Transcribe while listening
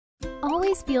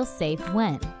Always feel safe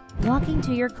when walking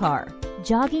to your car,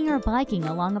 jogging or biking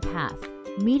along a path,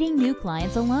 meeting new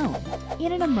clients alone.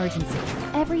 In an emergency,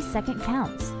 every second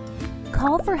counts.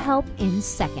 Call for help in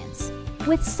seconds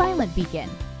with Silent Beacon.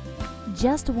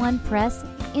 Just one press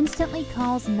instantly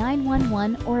calls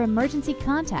 911 or emergency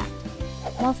contact,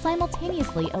 while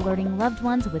simultaneously alerting loved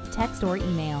ones with text or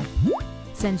email.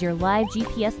 Sends your live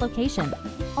GPS location.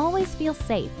 Always feel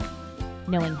safe,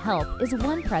 knowing help is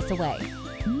one press away.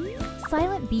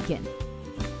 Silent Beacon.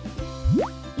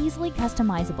 Easily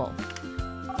customizable.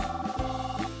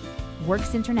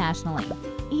 Works internationally.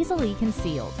 Easily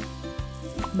concealed.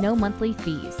 No monthly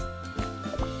fees.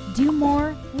 Do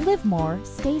more, live more,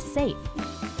 stay safe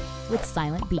with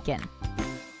Silent Beacon.